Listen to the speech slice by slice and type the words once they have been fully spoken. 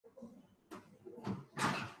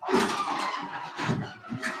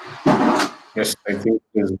Yes, I think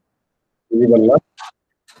it is visible now.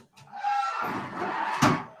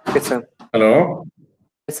 Yes, sir. Hello.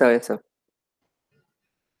 Yes, sir. Yes, sir.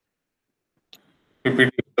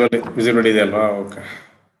 PPT visibility ಇದೆ ಅಲ್ವಾ? Okay.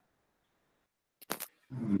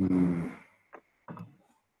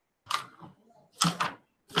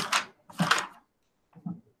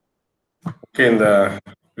 Okay, in the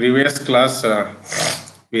previous class,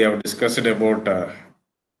 we have discussed about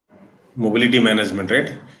mobility management,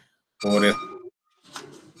 right?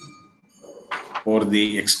 For the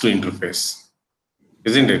X2 interface,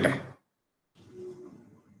 isn't it?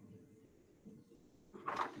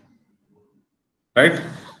 Right?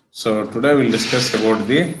 So today we'll discuss about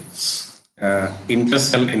the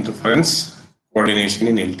inter-cell interference coordination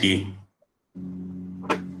in LTE.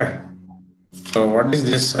 So what is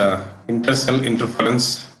this inter-cell interference?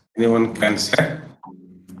 Anyone can say?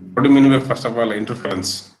 What do you mean by, first of all, interference?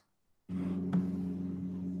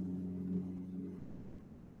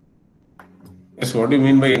 Yes, what do you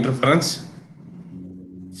mean by interference?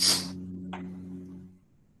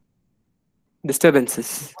 Disturbances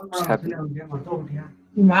happening.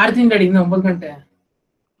 ಮಾಡ್ತೀನಿ daddy ಇನ್ನು 9 ಗಂಟೆ.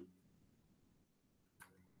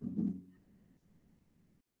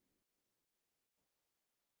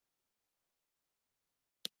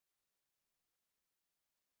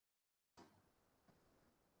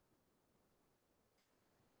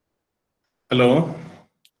 Hello?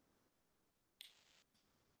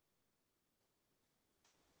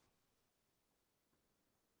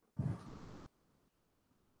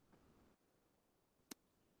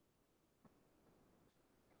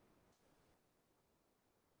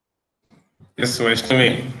 Yes, Vaishnavi.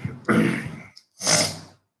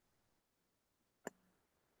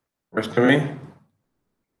 Vaishnavi?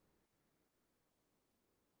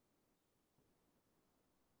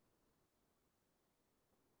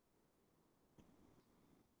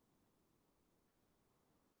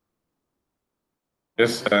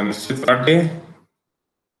 Yes, Nishchit Rathi?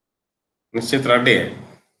 Nishchit Rathi?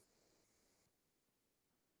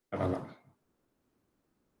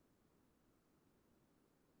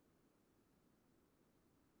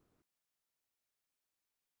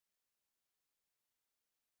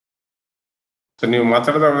 So ನೀವು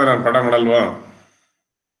ಮಾತಾಡಿದಾಗ ನಾನು ಪಾಠ ಮಾಡಲ್ವಾ?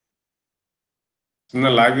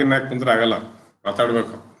 ಸುಮ್ಮನೆ login ಹಾಕಿ ಕುಂತ್ರೆ ಆಗಲ್ಲ,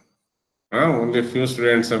 ಮಾತಾಡ್ಬೇಕು. Only few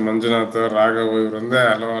students, Manjunath, Raghav ಇವರೊಂದೇ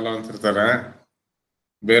hello hello ಅಂತಿರ್ತಾರೆ.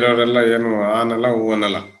 ಬೇರೆಯವರೆಲ್ಲ ಏನು ಆನಲ್ಲ ಹೂ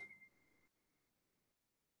ಅನ್ನಲ್ಲ.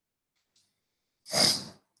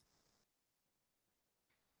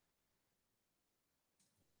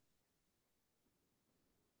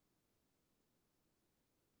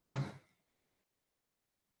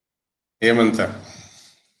 ಹೇಮಂತ.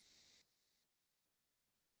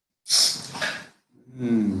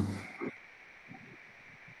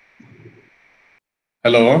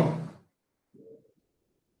 Hello.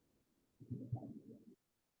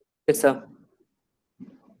 Yes, sir.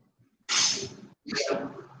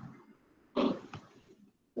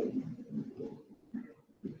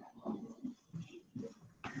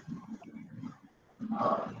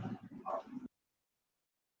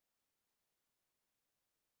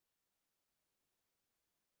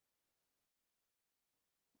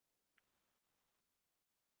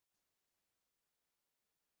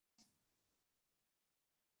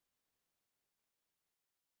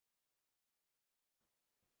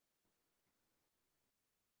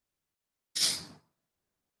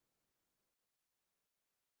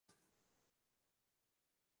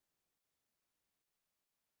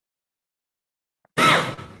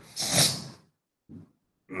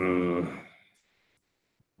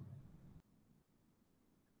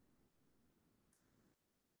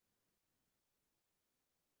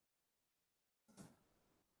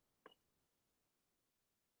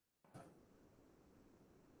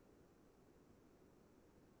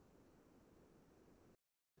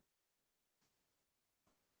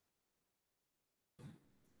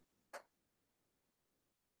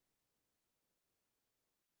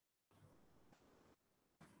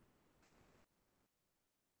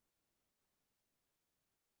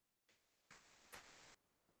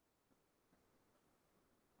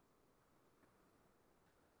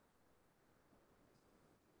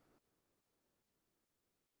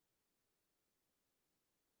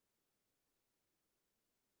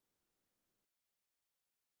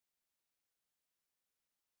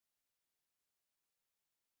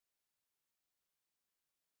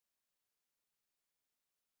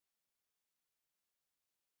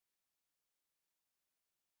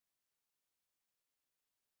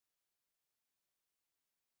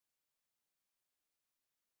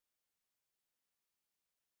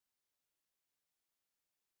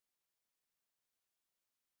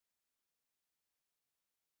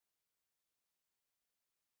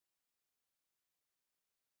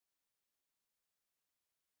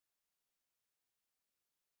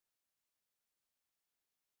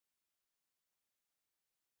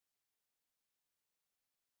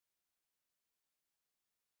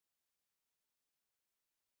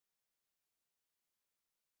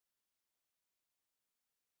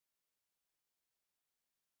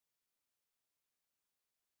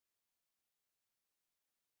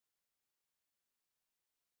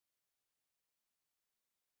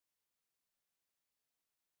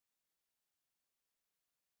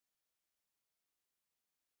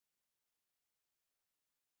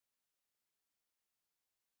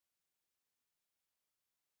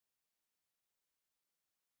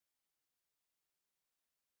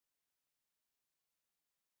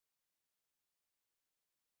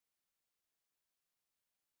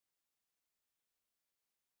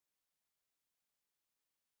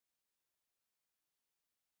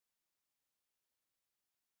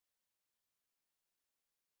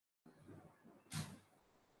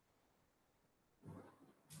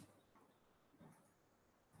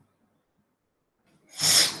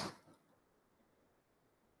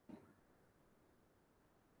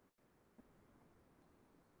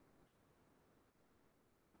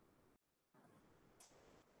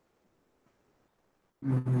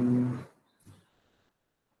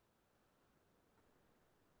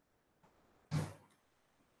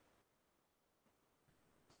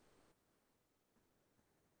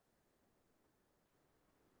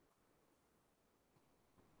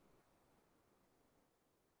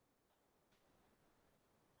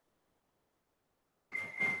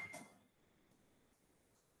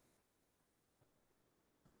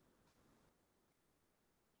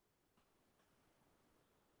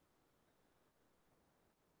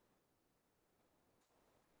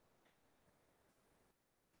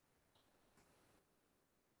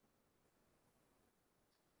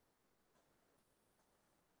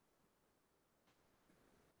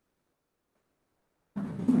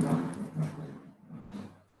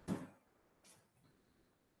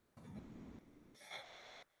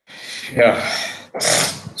 Yeah.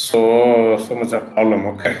 So much a problem.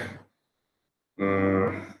 Okay.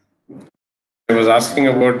 I was asking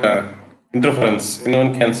about interference.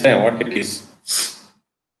 Anyone can say what it is?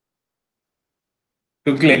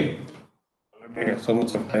 Quickly. Okay, so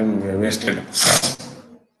much of time we have wasted.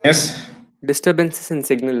 Yes. Disturbances in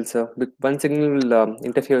signal, sir. One signal will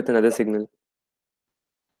interfere with another signal.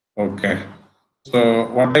 Okay. So,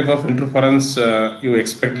 what type of interference you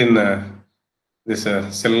expect in this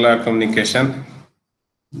cellular communication?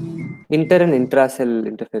 Inter and intra-cell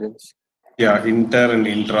interference. Yeah, inter and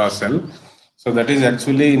intra-cell. So that is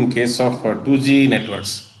actually in case of 2G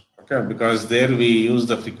networks. Okay, because there we use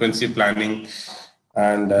the frequency planning,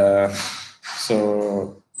 and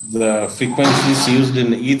so the frequencies used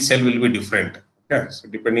in each cell will be different. Okay, so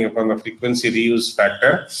depending upon the frequency reuse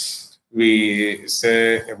factor, we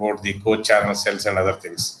say about the co-channel cells and other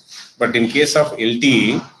things. But in case of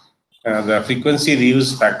LTE, the frequency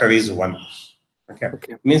reuse factor is 1.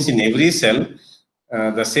 Okay. Means in every cell,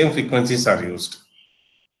 the same frequencies are used.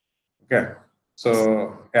 Okay.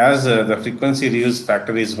 So as the frequency reuse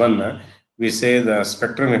factor is 1, we say the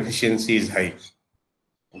spectrum efficiency is high.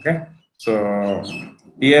 Okay. So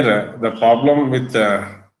here the problem with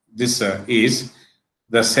this is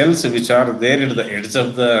the cells which are there at the edge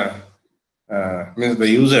of the means the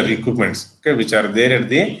user equipments, okay, which are there at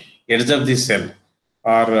the edge of the cell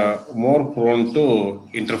are more prone to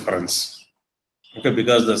interference. Okay,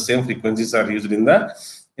 because the same frequencies are used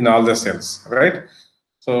in all the cells, right?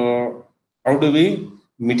 So how do we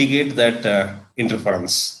mitigate that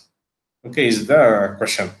interference? Okay, is the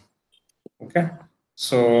question. Okay,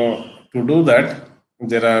 so to do that,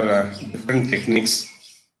 there are different techniques.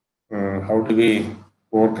 How do we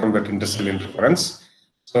overcome that intercell interference?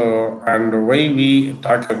 So, and why we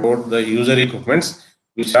talk about the user equipments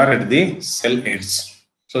which are at the cell edge.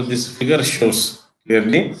 So this figure shows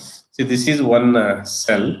clearly. See, this is one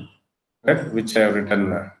cell, right, which I have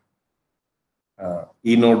written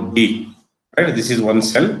E node B, right? This is one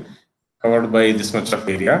cell covered by this much of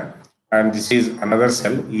area, and this is another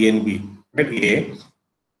cell ENB, right? A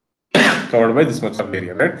covered by this much of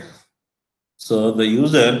area, right? So the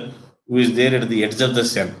user who is there at the edge of the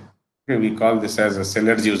cell, okay, we call this as a cell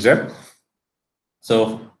edge user.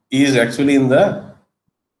 So he is actually in the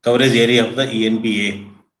coverage area of the ENBA,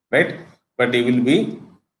 right? But he will be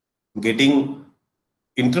getting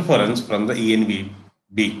interference from the ENB,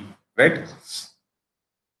 right?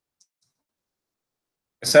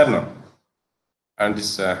 Yes or no? And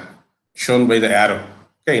is shown by the arrow,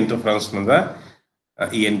 okay, interference from the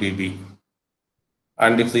ENBB.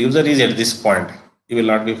 And if the user is at this point, he will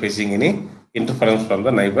not be facing any interference from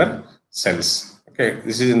the neighbor cells. Okay,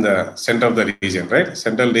 this is in the center of the region, right?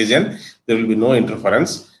 Central region, there will be no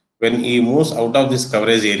interference. When he moves out of this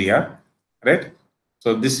coverage area, right?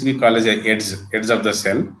 So this we call as a edge of the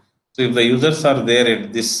cell. So if the users are there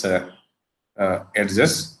at this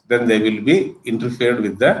edges, then they will be interfered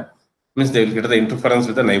with the, means they will get the interference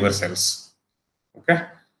with the neighbor cells. Okay,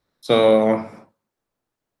 so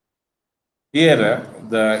here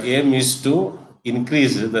the aim is to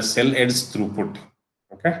increase the cell edge throughput.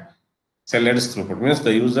 Okay, cell edge throughput means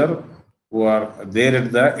the user who are there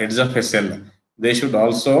at the edge of a cell, they should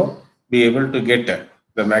also be able to get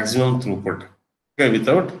the maximum throughput, okay,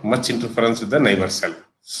 without much interference with the neighbor cell.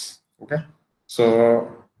 Okay,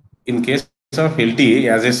 so in case of LTE,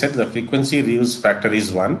 as I said, the frequency reuse factor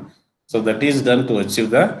is 1. So that is done to achieve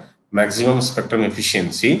the maximum spectrum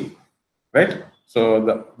efficiency, right?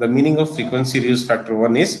 So the meaning of frequency reuse factor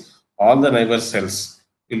 1 is all the neighbor cells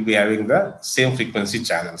will be having the same frequency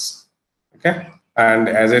channels. Okay, and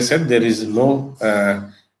as I said, there is no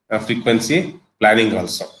frequency planning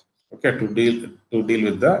also. Okay, to deal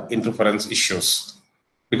with the interference issues,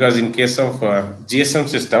 because in case of GSM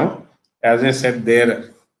system, as I said, there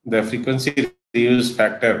the frequency reuse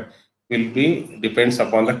factor will be depends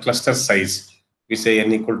upon the cluster size. we say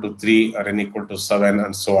n equal to 3 or n equal to 7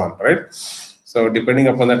 and so on, right? So depending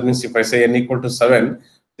upon that, means if I say n equal to 7,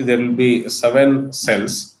 there will be 7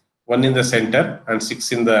 cells, 1 in the center and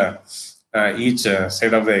 6 in the each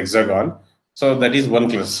side of the hexagon. So that is one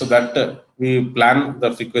cluster. So that we plan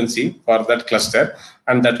the frequency for that cluster,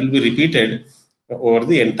 and that will be repeated over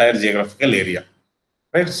the entire geographical area,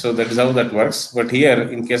 right? So that is how that works. But here,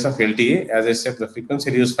 in case of LTE, as I said, the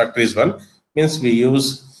frequency reuse factor is 1, means we use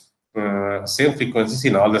same frequencies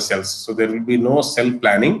in all the cells. So there will be no cell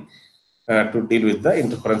planning to deal with the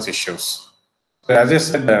interference issues. So as I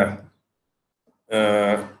said,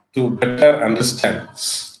 to better understand,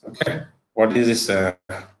 okay, what is this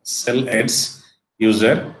cell edge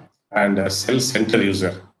user and cell center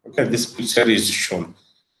user? Okay, this picture is shown.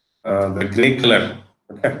 The gray color,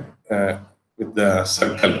 okay, with the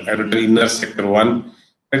circle, I wrote inner sector 1,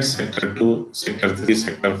 right, sector 2, sector 3,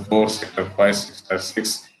 sector 4, sector 5, sector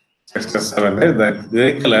 6, sector 7. Right? The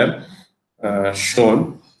gray color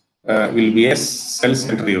shown will be a cell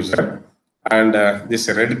center user, and this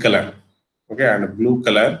red color, okay, and blue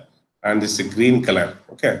color, and this green color,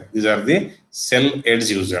 okay, these are the cell edge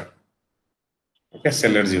user. Okay,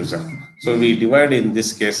 cell edge user. So we divide in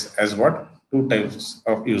this case as what? 2 types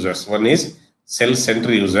of users. One is cell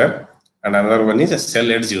center user, and another one is a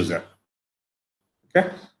cell edge user. Okay,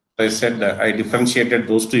 so I said I differentiated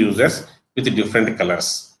those 2 users with different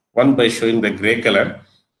colors. One by showing the gray color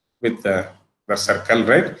with the circle,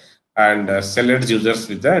 right, and cell edge users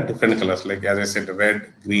with the different colors, like as I said,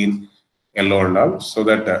 red, green, yellow, and all, so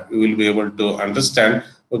that you will be able to understand.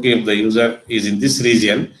 Okay, if the user is in this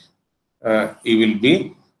region, he will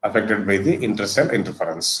be affected by the inter-cell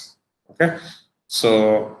interference. Okay,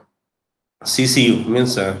 so CCU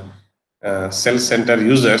means cell center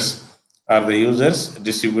users are the users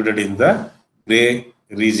distributed in the gray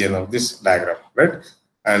region of this diagram, right?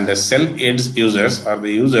 And the cell edge users are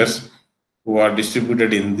the users who are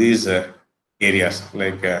distributed in these areas,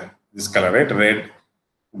 like this color, right? Red,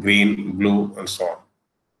 green, blue, and so on,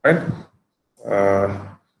 right?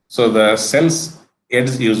 So the cells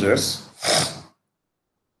edge users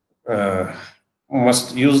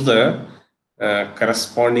must use the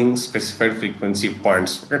corresponding specified frequency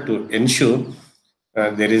points, okay, to ensure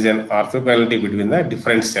there is an orthogonality between the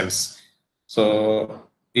different cells. So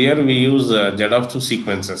here we use Z of 2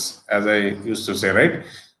 sequences, as I used to say, right?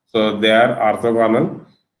 So they are orthogonal,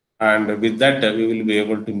 and with that we will be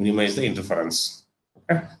able to minimize the interference.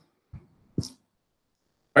 Okay.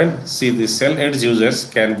 Fine. See, the cell edge users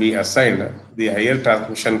can be assigned the higher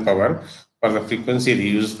transmission power for the frequency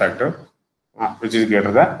reuse factor, which is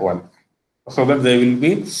greater than 1, so that they will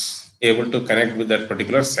be able to connect with that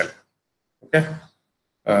particular cell. Okay.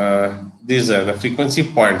 These the frequency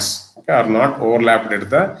points, okay, are not overlapped at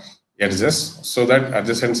the edges, so that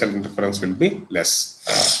adjacent cell interference will be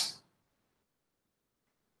less.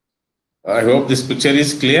 I hope this picture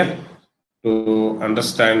is clear to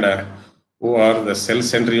understand who are the cell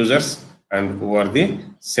center users and who are the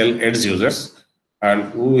cell edge users, and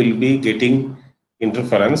who will be getting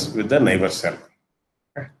interference with the neighbor cell,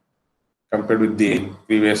 okay, compared with the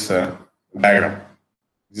previous diagram.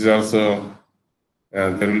 This is also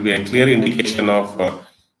there will be a clear indication of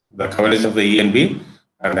the coverage of the E and B,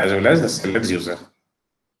 and as well as the cell edge user.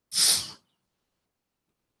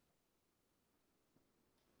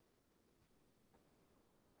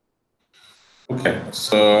 Okay,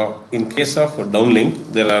 so in case of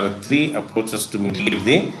downlink, there are 3 approaches to mitigate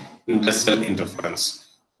the intercell interference.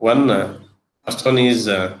 First one is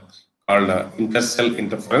called intercell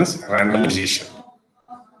interference randomization.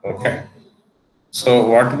 Okay, so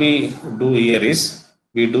what we do here is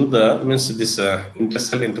we do this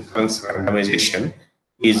intercell interference randomization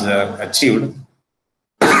is achieved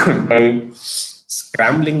by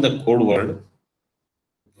scrambling the code word,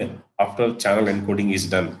 okay, after channel encoding is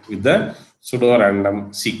done with the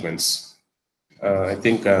pseudo-random sequence. I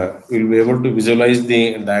think we'll be able to visualize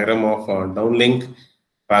the diagram of downlink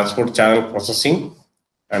transport channel processing,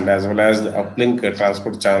 and as well as the uplink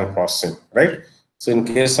transport channel processing, right? So in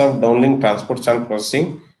case of downlink transport channel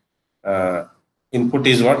processing, input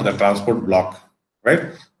is what? The transport block, right?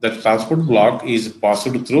 The transport block is passed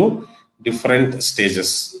through different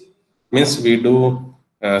stages. Means we do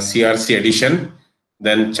CRC addition,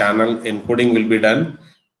 then channel encoding will be done,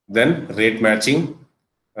 then rate matching,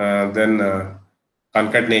 then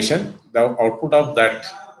concatenation. The output of that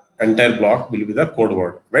entire block will be the code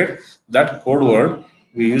word, right? That code word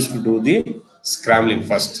we used to do the scrambling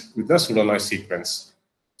first with the pseudo noise sequence.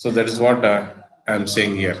 So that is what I am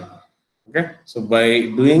saying here. Okay, so by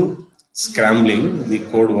doing scrambling the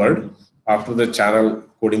code word after the channel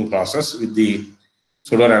coding process with the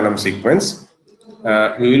pseudo random sequence,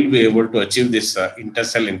 we will be able to achieve this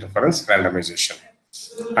intercell interference randomization.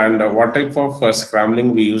 And what type of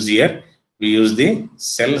scrambling we use here? We use the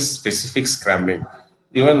cell-specific scrambling.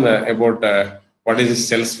 Even about what is the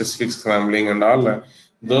cell-specific scrambling and all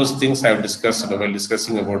those things I have discussed while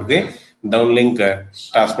discussing about the downlink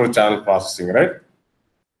transport channel processing, right?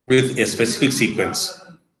 With a specific sequence,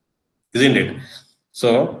 isn't it?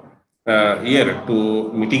 So here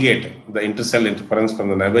to mitigate the intercell interference from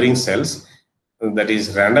the neighboring cells, that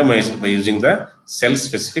is randomized by using the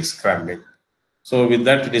cell-specific scrambling. So with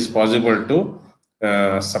that, it is possible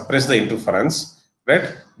to suppress the interference,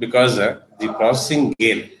 right? Because the processing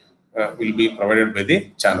gain will be provided by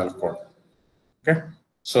the channel code. Okay.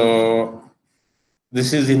 So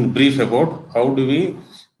this is in brief about how do we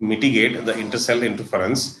mitigate the intercell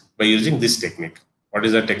interference by using this technique. What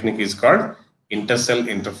is the technique is called intercell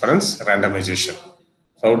interference randomization.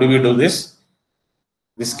 So how do we do this?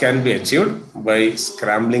 This can be achieved by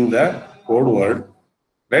scrambling the code word,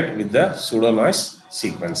 right, with the pseudo noise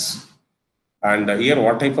sequence. And here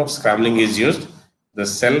what type of scrambling is used? The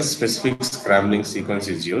cell specific scrambling sequence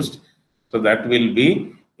is used. So that will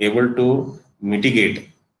be able to mitigate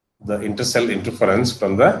the intercell interference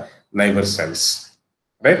from the neighbor cells,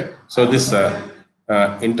 right? So this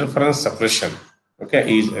interference suppression,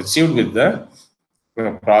 okay, is achieved with the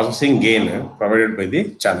processing gain provided by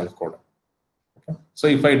the channel code. Okay? So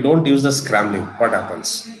if I don't use the scrambling, what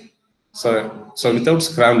happens? So without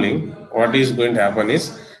scrambling, what is going to happen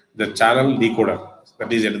is the channel decoder,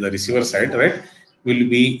 that is at the receiver side, right, will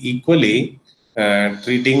be equally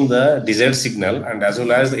treating the desired signal and as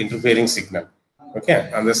well as the interfering signal,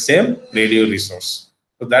 okay, on the same radio resource.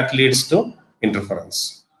 So that leads to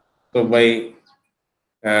interference. So by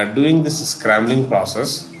doing this scrambling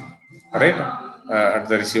process, right, at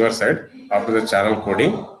the receiver side after the channel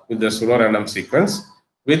coding with the pseudo random sequence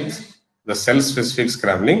with the cell specific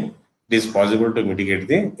scrambling, it is possible to mitigate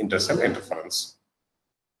the intercell interference.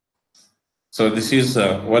 So this is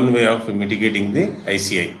one way of mitigating the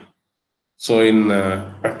ICI. So in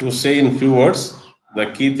to say in few words, the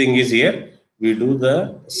key thing is here we do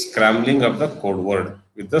the scrambling of the code word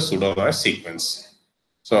with the pseudo noise sequence.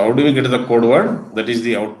 So how do we get the code word? That is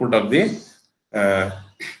the output of the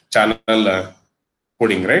channel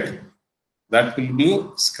coding, right? That will be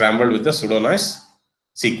scrambled with the pseudo noise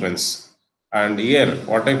sequence. And here,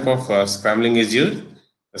 what type of scrambling is used?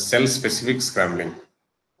 The cell specific scrambling.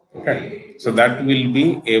 Okay, so that will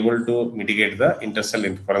be able to mitigate the intercell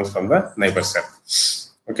interference from the neighbor cell.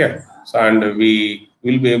 Okay, so and we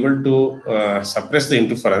will be able to suppress the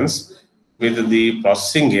interference with the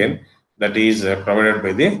processing gain that is provided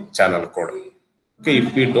by the channel code. Okay,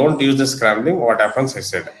 if we don't use the scrambling, what happens? I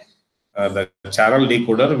said the channel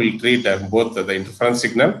decoder will treat both the interference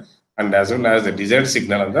signal and as well as the desired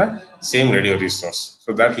signal on the same radio resource.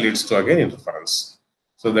 So that leads to again interference.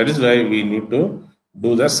 So that is why we need to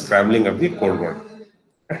do the scrambling of the code word.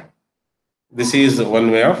 This is one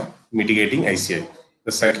way of mitigating ICI.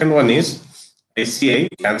 The second one is ICI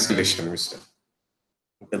cancellation, Mr.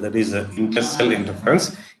 Okay, that is intercell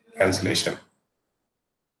interference cancellation.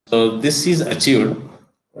 So this is achieved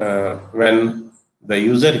when the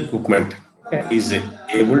user equipment is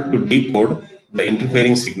able to decode the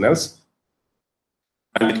interfering signals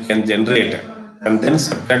and it can generate and then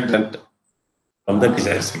subtract that from the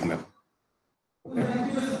desired signal.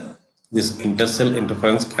 This intercell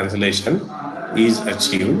interference cancellation is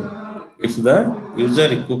achieved if the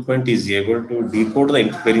user equipment is able to decode the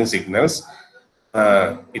interfering signals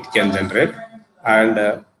it can generate,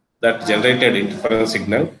 and that generated interference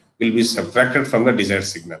signal will be subtracted from the desired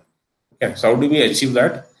signal. Okay, so how do we achieve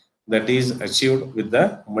that? That is achieved with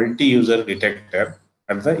the multi-user detector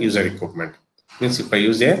at the user equipment. Means if I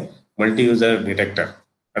use a multi-user detector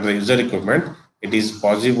at the user equipment, it is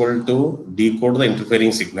possible to decode the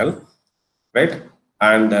interfering signal, right?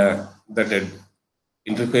 And that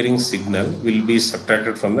interfering signal will be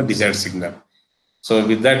subtracted from the desired signal. So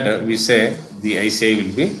with that, we say the ICI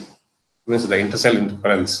will be, means the intercell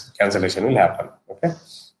interference cancellation will happen. Okay.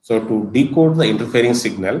 So to decode the interfering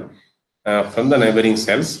signal from the neighboring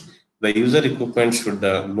cells, the user equipment should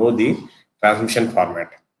know the transmission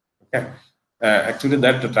format. Okay. Actually,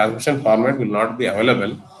 that transmission format will not be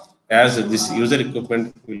available as this user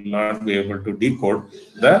equipment will not be able to decode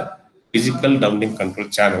the physical downlink control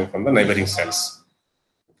channel from the neighboring cells.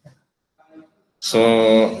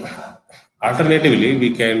 So alternatively,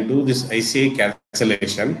 we can do this ICI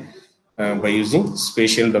cancellation by using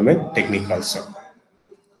spatial domain technique also.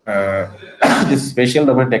 This spatial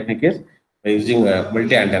domain technique is by using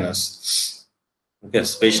multi-antennas. Okay,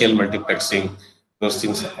 spatial multiplexing, those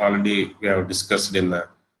things already we have discussed in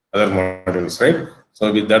other modules, right?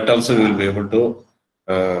 So with that also we will be able to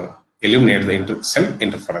eliminate the cell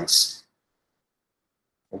interference.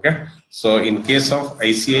 Okay. So in case of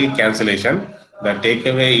ICI cancellation, the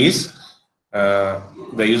takeaway is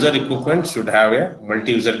the user equipment should have a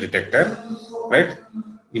multi-user detector, right?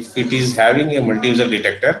 If it is having a multi-user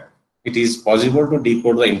detector, it is possible to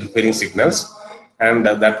decode the interfering signals, and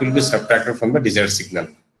that will be subtracted from the desired signal.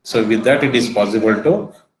 So with that, it is possible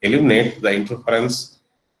to eliminate the interference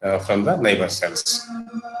from the neighbor cells.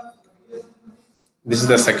 This is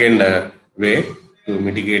the second way to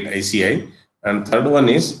mitigate ICI. And third one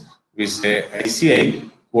is we say ICI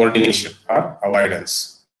coordination or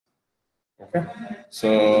avoidance. Okay.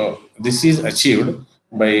 So this is achieved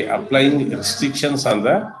by applying restrictions on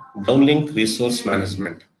the downlink resource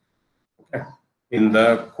management, okay, in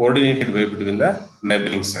the coordinated way between the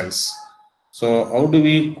neighboring cells. So how do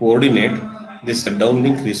we coordinate this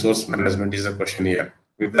downlink resource management is a question here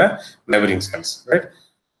with the neighboring cells, right?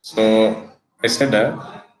 So I said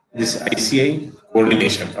this ICI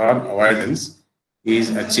coordination or avoidance is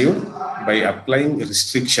achieved by applying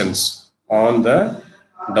restrictions on the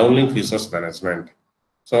downlink resource management.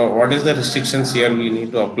 So what is the restrictions here we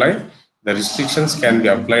need to apply? The restrictions can be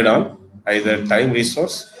applied on either time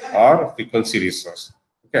resource or frequency resource,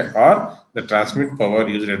 okay, or the transmit power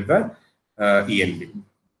used at the ENB.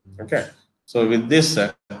 Okay. So with this,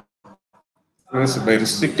 by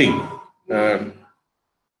restricting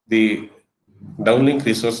the downlink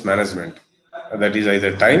resource management, that is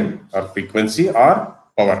either time or frequency or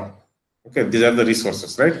power. Okay, these are the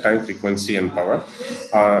resources, right? Time, frequency, and power.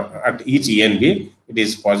 At each ENB, it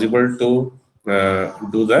is possible to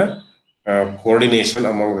do the coordination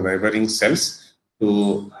among the neighboring cells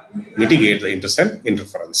to mitigate the intercell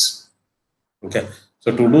interference. Okay,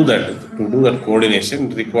 so to do that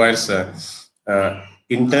coordination, it requires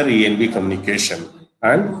inter-ENB communication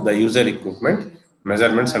and the user equipment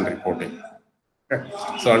measurements and reporting. Okay.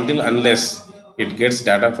 So unless it gets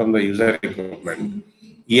data from the user equipment,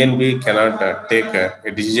 ENB cannot take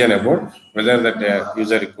a decision about whether that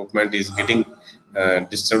user equipment is getting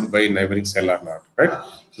disturbed by neighboring cell or not, right?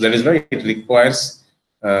 So that is why it requires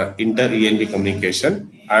inter-ENB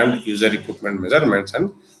communication and user equipment measurements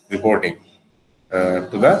and reporting to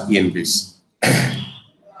the ENBs.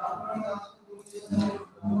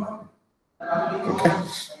 Okay.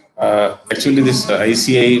 Actually, this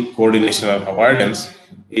ICI coordination or avoidance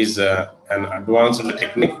is an advanced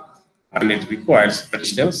technique, and it requires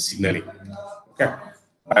additional signaling. Okay.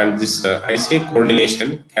 And this ICI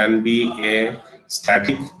coordination can be a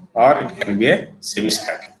static or it can be a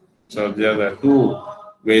semi-static. So there are the two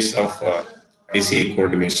ways of ICI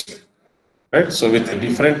coordination, right? So with a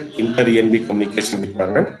different inter-ENB communication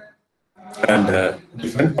requirement and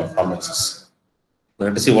different performances.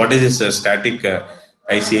 To see what is this static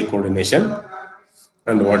ICI coordination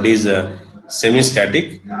and what is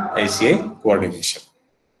semi-static ICI coordination.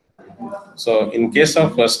 So in case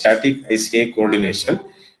of static ICI coordination,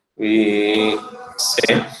 we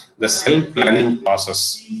say the cell planning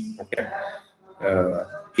process, okay,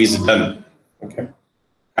 is done, okay,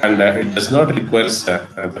 and it does not require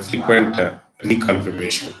the frequent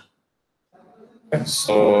reconfiguration.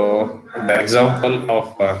 So the example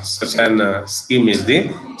of such an scheme is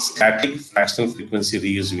the static fractional frequency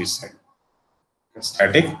reuse we said.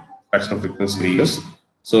 Static fractional frequency reuse.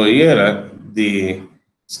 So here the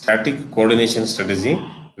static coordination strategy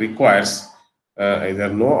requires either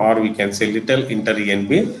no or we can say little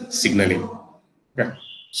inter-ENB signaling. Okay.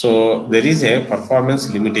 So there is a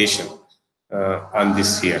performance limitation on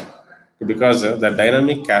this here because the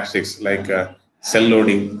dynamic characteristics like cell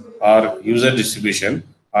loading or user distribution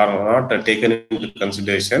are not taken into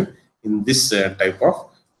consideration in this type of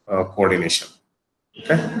coordination.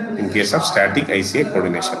 Okay, in case of static ICI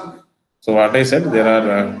coordination. So what I said, there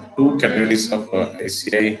are two categories of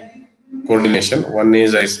ICI coordination. One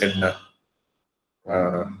is I said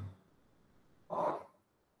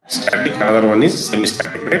static, another one is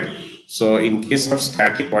semi-static, right? So in case of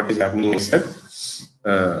static, what is happening is that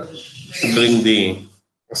during the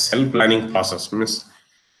cell planning process, means,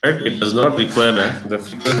 right, it does not require the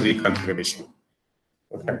frequent reconfiguration.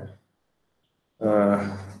 Okay,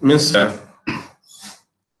 means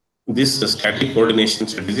this static coordination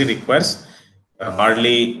strategy requires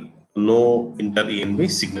hardly no inter-ENB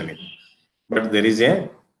signaling, but there is a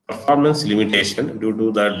performance limitation due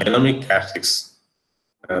to the dynamic characteristics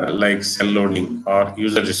like cell loading or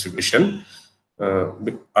user distribution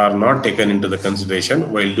are not taken into the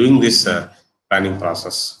consideration while doing this planning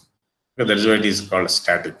process. So that is why it is called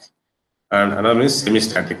static. And another is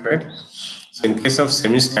semi-static, right? So in case of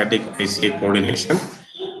semi-static ICI coordination,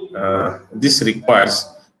 this requires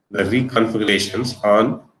the reconfigurations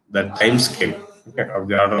on the time scale, okay, of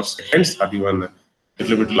the order of seconds or even a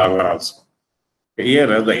little bit longer also.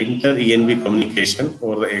 Here, the inter-ENB communication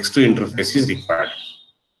over the X2 interface is required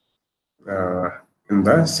in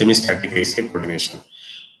the semi-static ICA coordination.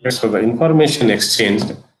 Okay, so the information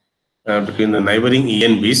exchanged between the neighboring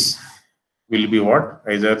ENBs will be what?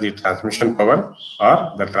 Either the transmission power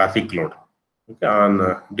or the traffic load, okay,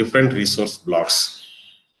 on different resource blocks.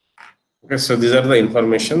 Okay, so these are the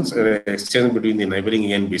informations exchanged between the neighboring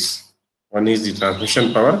ENBs. One is the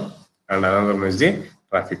transmission power and another one is the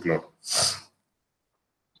traffic load.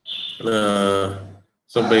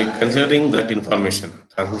 So by considering that information,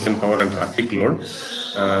 transmission power and traffic load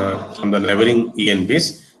from the neighboring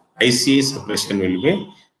ENBs, ICA separation will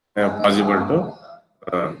be possible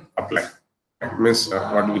to apply. That means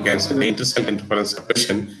what we can say, the intercell interference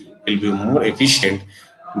separation will be more efficient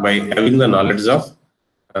by having the knowledge of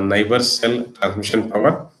neighbor cell transmission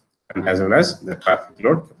power and as well as the traffic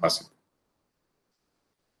load capacity.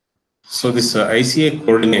 So this ICA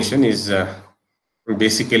coordination is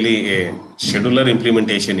basically a scheduler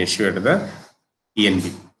implementation issue at the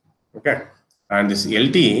ENB. Okay, and this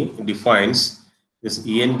LTE defines this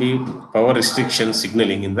ENB power restriction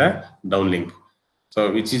signaling in the downlink. So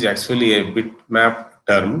which is actually a bitmap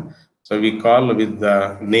term. So we call with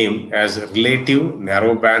the name as relative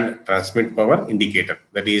narrowband transmit power indicator,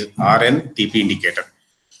 that is RNTP indicator.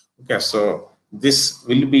 Okay, so this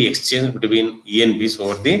will be exchanged between ENBs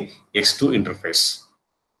over the X2 interface.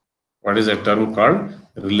 What is a term called?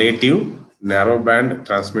 Relative narrowband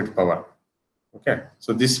transmit power. Okay,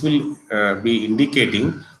 so this will be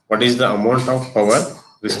indicating what is the amount of power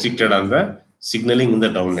restricted on the signaling in the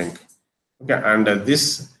downlink. Okay, and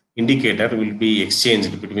this indicator will be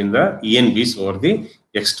exchanged between the ENBs over the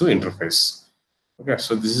X2 interface. Okay,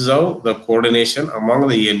 so this is how the coordination among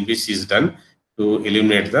the ENBs is done to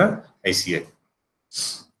eliminate the ICA.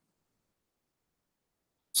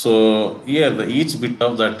 So here, each bit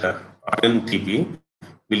of that RNTP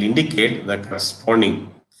will indicate the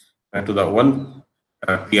corresponding to the one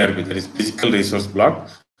PRB, that is physical resource block,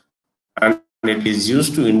 and it is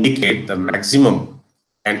used to indicate the maximum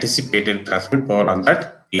anticipated transmit power on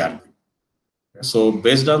that PRB. So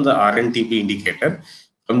based on the RNTP indicator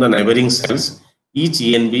from the neighboring cells, each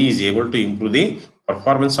ENB is able to improve the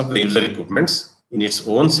performance of the user equipments in its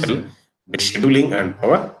own cell by scheduling and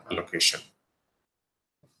power allocation.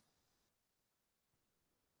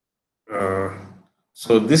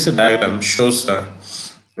 So this diagram shows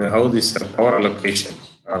how this power allocation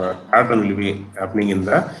pattern will be happening in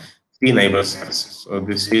the three neighbor cells. So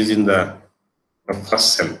this is in the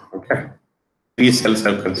first cell. Okay, three cells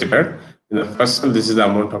are considered. In the first cell, this is the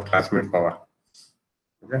amount of transmit power.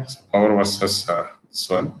 Okay, so power versus this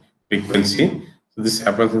one frequency. So this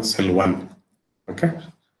happens in cell 1. Okay,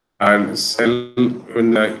 and cell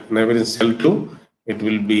in the neighboring cell 2, it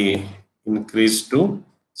will be increased to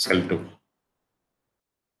cell 2.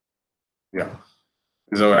 Yeah,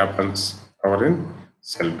 this is how happens power in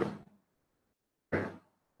cell 2.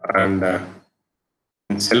 And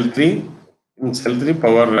in cell 3,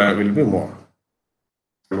 power will be more.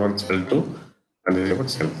 Cell 1, cell 2, and this is about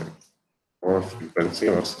cell 3. Power frequency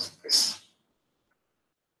versus this.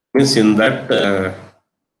 Means in that,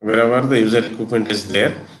 wherever the user equipment is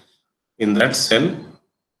there, in that cell,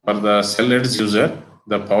 for the cell edge user,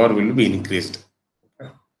 the power will be increased.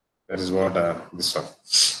 Okay. That is what this one.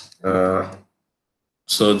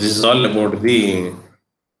 So this is all about the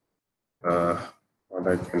what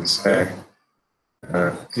I can say,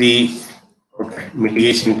 three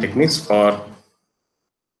mitigation techniques for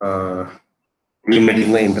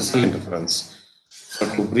eliminating the intercell interference. So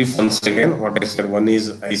to brief once again, what I said, one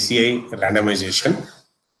is ICI randomization,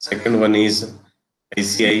 second one is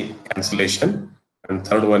ICI cancellation, and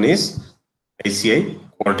third one is ICI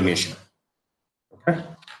coordination. Okay.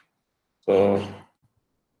 So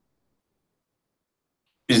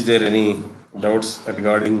is there any doubts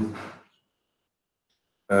regarding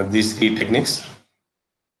these three techniques?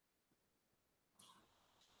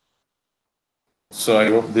 So I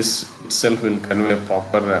hope this itself will convey a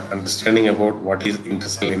proper understanding about what is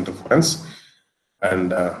intercell interference,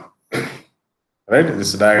 and right,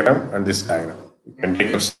 this diagram and this diagram. You can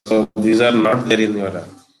take it. So these are not there in your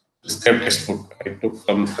prescribed textbook. I took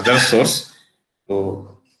from other source to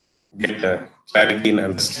get clarity and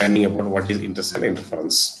understanding about what is intercell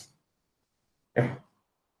interference. Okay.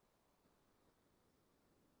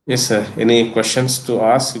 Yes, sir. Any questions to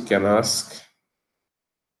ask? You can ask.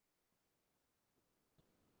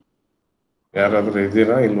 ಯಾರಾದರೂ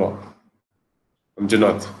ಇದ್ದೀರಾ ಇಲ್ವಾ?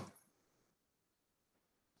 Manjunath.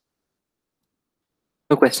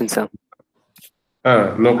 No questions, sir.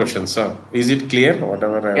 No questions, sir. Is it clear?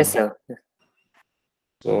 Whatever. Yes, sir.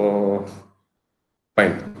 So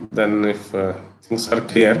fine. Then if things are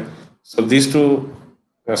clear, so these two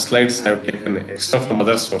slides I have taken extra from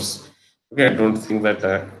other source. Okay, I don't think that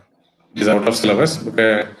it is out of syllabus.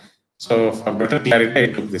 Okay, so for better clarity,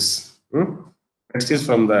 I took this. Next is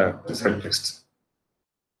from the research text,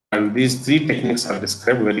 and these three techniques are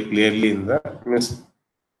described very clearly in the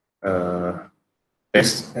uh,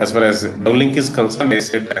 text. As far as downlink is concerned, I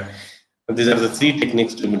said these are the three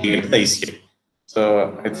techniques to mitigate the ICA.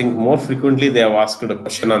 So I think more frequently they have asked a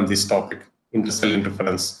question on this topic, intercell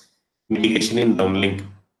interference, mitigation in downlink.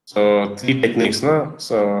 So three techniques, no?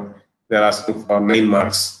 So they're asking for 9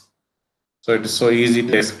 marks. So it is so easy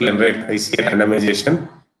to explain, right? ICA randomization,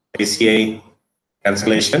 ICA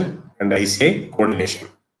cancellation, and ICA coordination.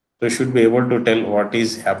 So you should be able to tell what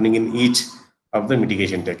is happening in each of the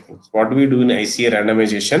mitigation techniques. What do we do in ICA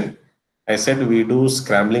randomization? I said we do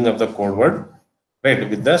scrambling of the code word, right,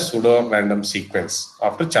 with the pseudo random sequence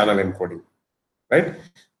after channel encoding, right?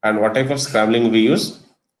 And what type of scrambling we use?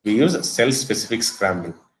 We use cell specific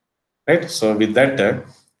scrambling, right? So with that,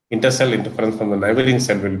 intercell interference from the neighboring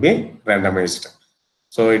cell will be randomized.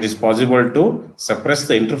 So it is possible to suppress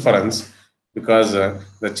the interference because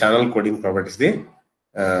the channel coding provides the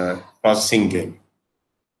processing gain.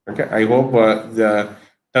 Okay, I hope the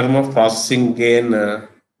term of processing gain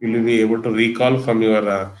you will be able to recall from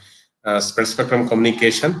your spread spectrum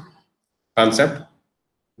communication concept.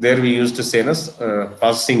 There we used to say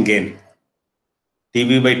processing gain,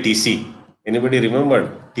 TB by TC. Anybody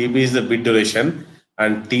remembered? TB is the bit duration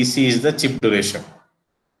and TC is the chip duration,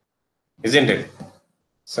 isn't it?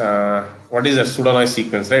 So, what is the pseudo noise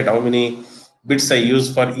sequence, right? How many bits I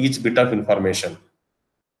use for each bit of information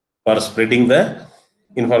for spreading the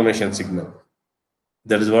information signal?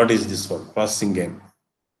 That is what is this one, processing gain.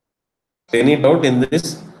 Any doubt in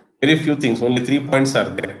this? Very few things, only 3 points are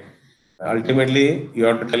there. Ultimately, you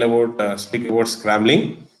have to tell about, speak about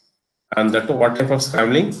scrambling, and that what type of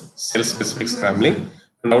scrambling? Cell-specific scrambling.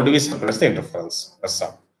 And how do we suppress the interference? That's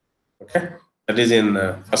all. Okay, that is in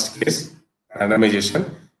first case, randomization.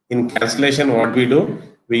 In cancellation, what we do?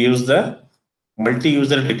 We use the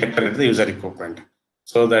multi-user detector at the user equipment.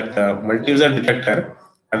 So that multi-user detector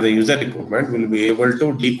at the user equipment will be able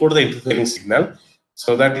to decode the interfering signal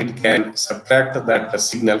so that it can subtract that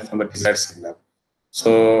signal from the desired signal.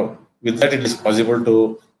 So with that, it is possible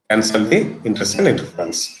to cancel the intercell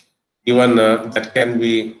interference. Even that can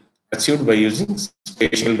be achieved by using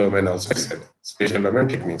spatial domain also, I said, spatial domain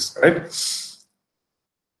techniques, right? Yes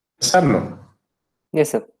or no?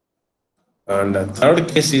 Yes, sir. And the third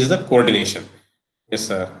case is the coordination. Yes,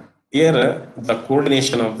 sir. Here, the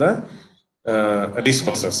coordination of the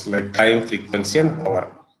resources like time, frequency, and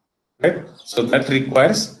power. Right? So that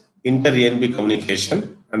requires inter-ENB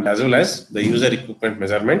communication and as well as the user equipment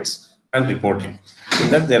measurements and reporting. In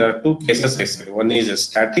that, there are two cases I said. One is a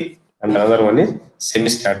static and another one is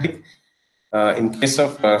semi-static. In case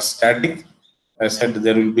of static, I said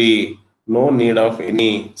there will be no need of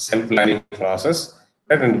any self-learning process,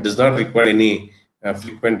 right? And it does not require any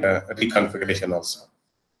frequent reconfiguration also,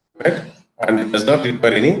 right? And it does not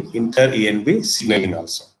require any inter-ENB signaling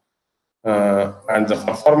also. And the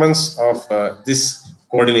performance of this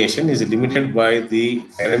coordination is limited by the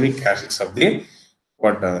dynamic characteristics of the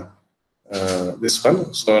this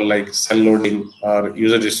one. So like cell loading or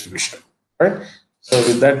user distribution, right? So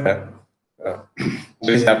with that,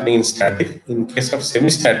 what is happening in static? In case of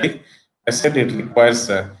semi-static, I said it requires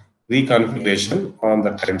reconfiguration on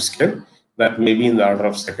the time scale that may be in the order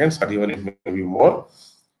of seconds or even it may be more.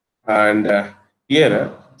 And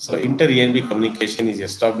here, so inter-ENB communication is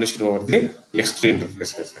established over the X2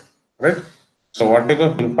 interfaces, right? So what type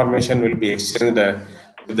of information will be exchanged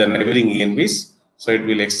with the neighboring ENBs? So it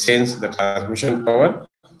will exchange the transmission power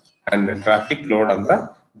and the traffic load on the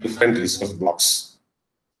different resource blocks.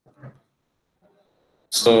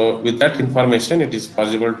 So with that information, it is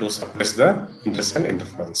possible to suppress the intercell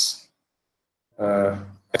interference. I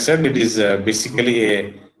said it is basically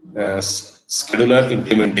a scheduler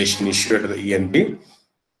implementation issued to the ENB,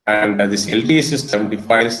 and this LTE system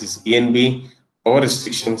defines this ENB power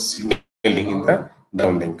restriction signaling in the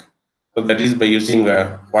downlink. So that is by using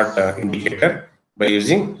what indicator? By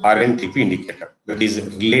using RNTP indicator, that is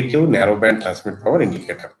relative narrowband transmit power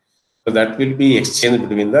indicator. So that will be exchanged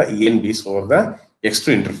between the ENBs over the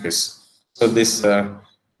X2 interface. So this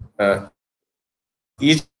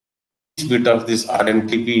each bit of this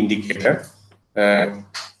RNTP indicator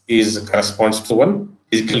corresponds to one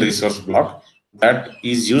physical resource block that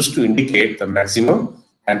is used to indicate the maximum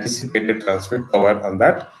anticipated transmit power on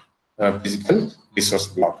that physical resource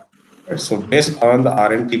block. Right? So based on the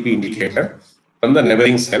RNTP indicator from the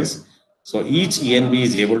neighboring cells, so each ENB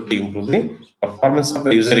is able to improve the performance of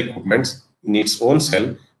the user equipments in its own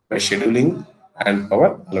cell by scheduling and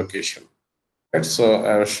power allocation. Right? So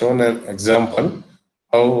I have shown an example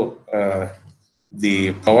how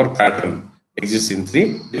the power pattern exists in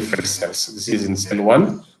 3 different cells. This is in cell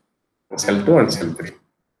 1, cell 2, and cell 3.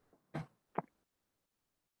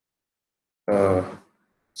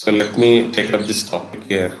 So let me take up this topic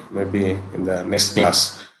here, maybe in the next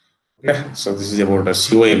class. Okay, so this is about a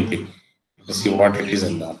COMP, to see what it is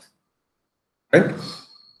and all. Right?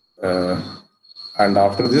 And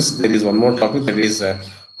after this, there is one more topic, that is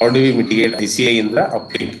how do we mitigate ICA in the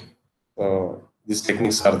uplink. So these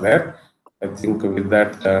techniques are there. I think with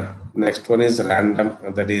that, next one is random,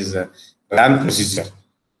 that is RAN procedure.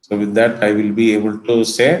 So with that, I will be able to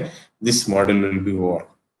say this module will be over.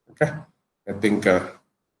 Okay, I think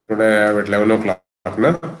today I have at 11 o'clock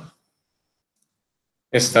now.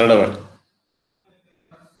 Yes, third hour.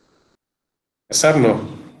 Yes or no?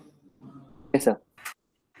 Yes, sir.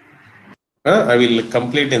 I will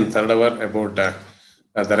complete in third hour about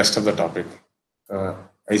the rest of the topic.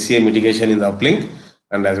 ICA mitigation in the uplink,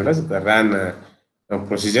 and as well as the RAN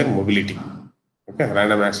procedure mobility. Okay,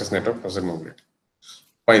 random access network procedure mobility.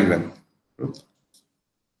 Fine then.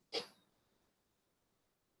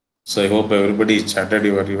 So I hope everybody chatted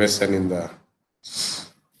your lesson in the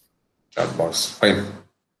chat box. Fine.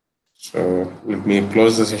 So let me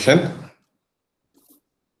close the session.